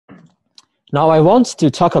Now I want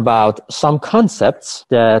to talk about some concepts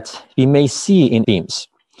that we may see in beams.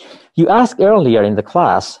 You asked earlier in the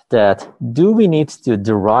class that do we need to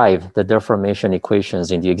derive the deformation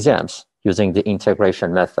equations in the exams using the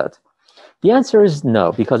integration method? The answer is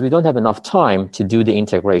no, because we don't have enough time to do the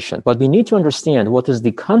integration. But we need to understand what is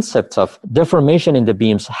the concept of deformation in the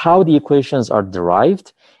beams, how the equations are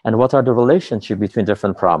derived, and what are the relationship between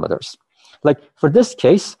different parameters. Like for this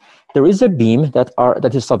case, there is a beam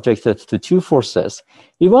that is subjected to two forces.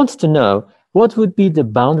 We want to know what would be the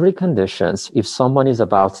boundary conditions if someone is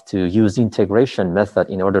about to use integration method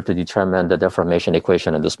in order to determine the deformation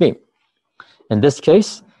equation in this beam. In this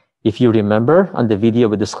case, if you remember on the video,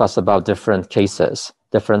 we discussed about different cases,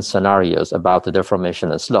 different scenarios about the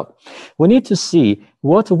deformation and slope. We need to see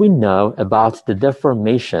what we know about the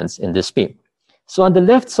deformations in this beam. So on the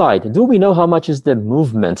left side, do we know how much is the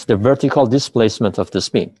movement, the vertical displacement of this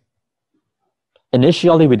beam?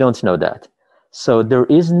 Initially, we don't know that. So there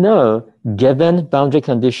is no given boundary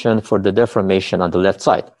condition for the deformation on the left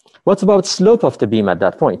side. What about slope of the beam at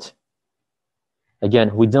that point?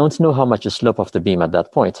 Again, we don't know how much is slope of the beam at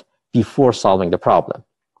that point before solving the problem.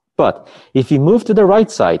 But if we move to the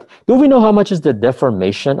right side, do we know how much is the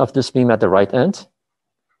deformation of this beam at the right end?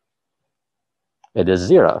 It is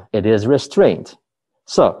 0. It is restrained.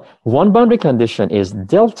 So one boundary condition is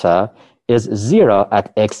delta is 0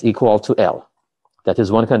 at x equal to L. That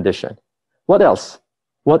is one condition. What else?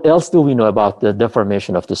 What else do we know about the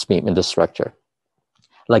deformation of this beam in the structure?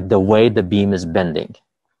 Like the way the beam is bending.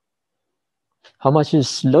 How much is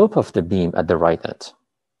slope of the beam at the right end?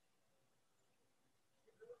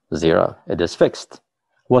 0. It is fixed.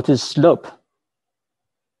 What is slope?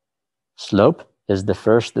 Slope is the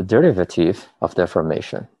first derivative of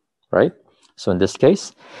deformation, right? So in this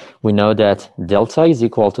case, we know that delta is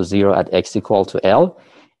equal to 0 at x equal to L,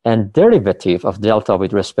 and derivative of delta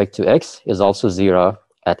with respect to x is also 0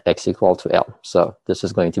 at x equal to L. So this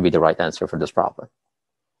is going to be the right answer for this problem.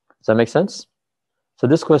 Does that make sense? So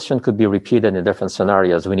this question could be repeated in different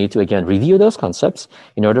scenarios. We need to, again, review those concepts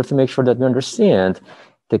in order to make sure that we understand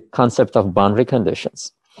the concept of boundary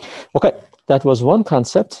conditions. Okay, that was one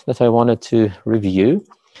concept that I wanted to review.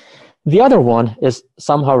 The other one is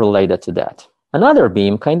somehow related to that. Another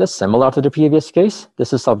beam, kind of similar to the previous case.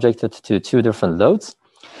 This is subjected to two different loads.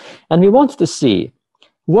 And we want to see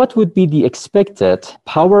what would be the expected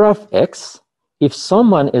power of x if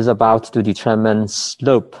someone is about to determine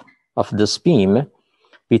slope of this beam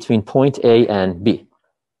between point A and B.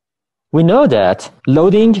 We know that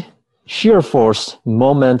loading, shear force,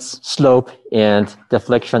 moments, slope, and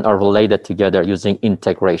deflection are related together using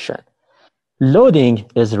integration. Loading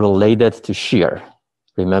is related to shear.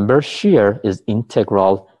 Remember, shear is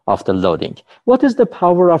integral of the loading. What is the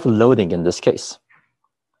power of loading in this case?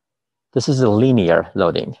 This is a linear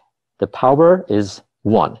loading. The power is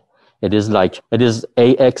 1. It is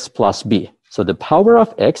ax plus b. So the power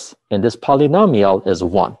of x in this polynomial is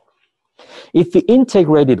 1. If we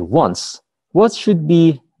integrate it once, what should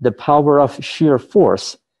be the power of shear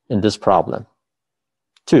force in this problem?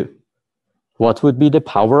 2. What would be the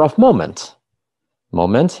power of moment?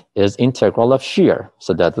 Moment is integral of shear.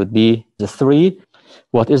 So that would be the 3.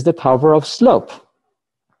 What is the power of slope?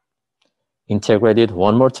 Integrate it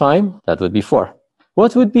one more time, that would be 4.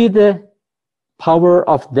 What would be the power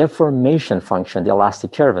of deformation function, the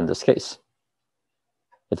elastic curve in this case?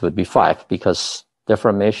 It would be 5, because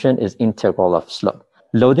deformation is integral of slope.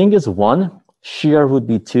 Loading is 1, shear would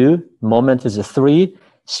be 2, moment is a 3,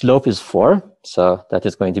 slope is 4. So that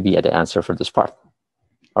is going to be the answer for this part.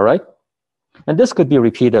 All right? And this could be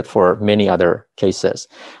repeated for many other cases.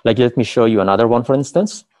 Like, let me show you another one, for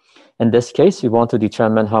instance. In this case, we want to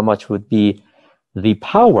determine how much would be the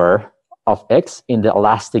power of x in the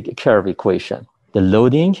elastic curve equation. The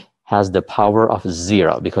loading has the power of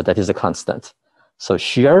 0 because that is a constant. So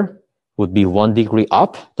shear would be 1 degree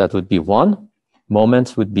up, that would be 1.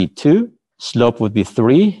 Moment would be 2. Slope would be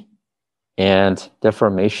 3. And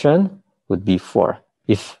deformation would be 4.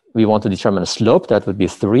 If we want to determine a slope, that would be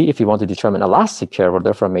 3. If we want to determine elastic curve or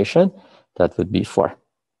deformation, that would be 4.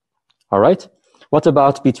 All right? What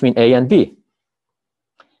about between A and B?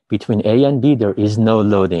 Between A and B, there is no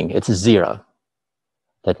loading. It's 0.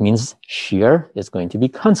 That means shear is going to be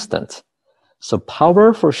constant. So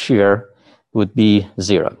power for shear would be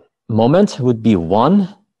 0. Moment would be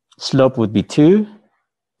 1. Slope would be 2.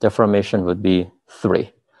 Deformation would be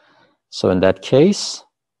 3. So in that case,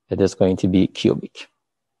 it is going to be cubic.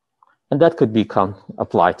 And that could become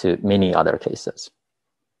applied to many other cases.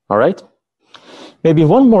 All right? Maybe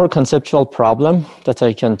one more conceptual problem that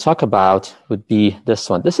I can talk about would be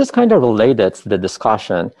this one. This is kind of related to the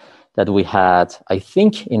discussion that we had, I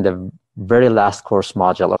think, in the very last course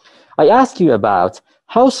module. I asked you about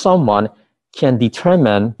how someone can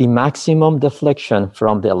determine the maximum deflection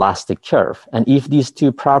from the elastic curve, and if these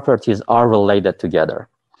two properties are related together.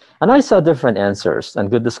 And I saw different answers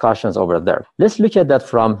and good discussions over there. Let's look at that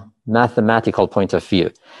from mathematical point of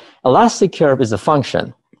view. Elastic curve is a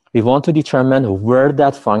function. We want to determine where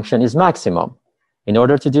that function is maximum. In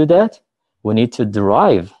order to do that, we need to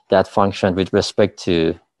derive that function with respect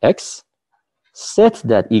to x, set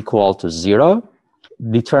that equal to 0,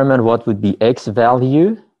 determine what would be x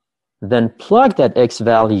value, then plug that x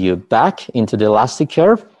value back into the elastic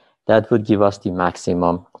curve. That would give us the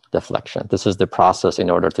maximum deflection. This is the process in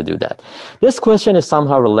order to do that. This question is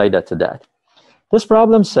somehow related to that. This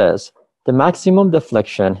problem says the maximum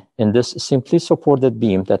deflection in this simply supported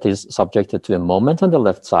beam that is subjected to a moment on the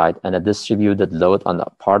left side and a distributed load on the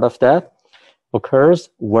part of that occurs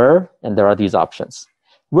where, and there are these options.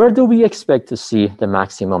 Where do we expect to see the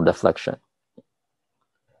maximum deflection?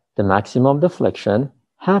 The maximum deflection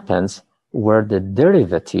happens where the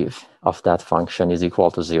derivative of that function is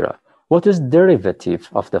equal to 0. What is derivative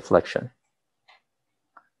of deflection?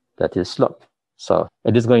 That is slope. So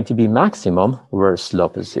it is going to be maximum where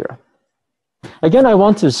slope is 0. Again, I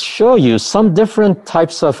want to show you some different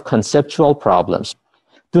types of conceptual problems.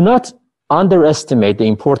 Do not underestimate the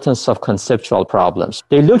importance of conceptual problems.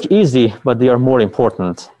 They look easy, but they are more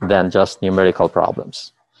important than just numerical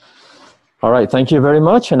problems. All right, thank you very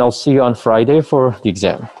much, and I'll see you on Friday for the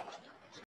exam.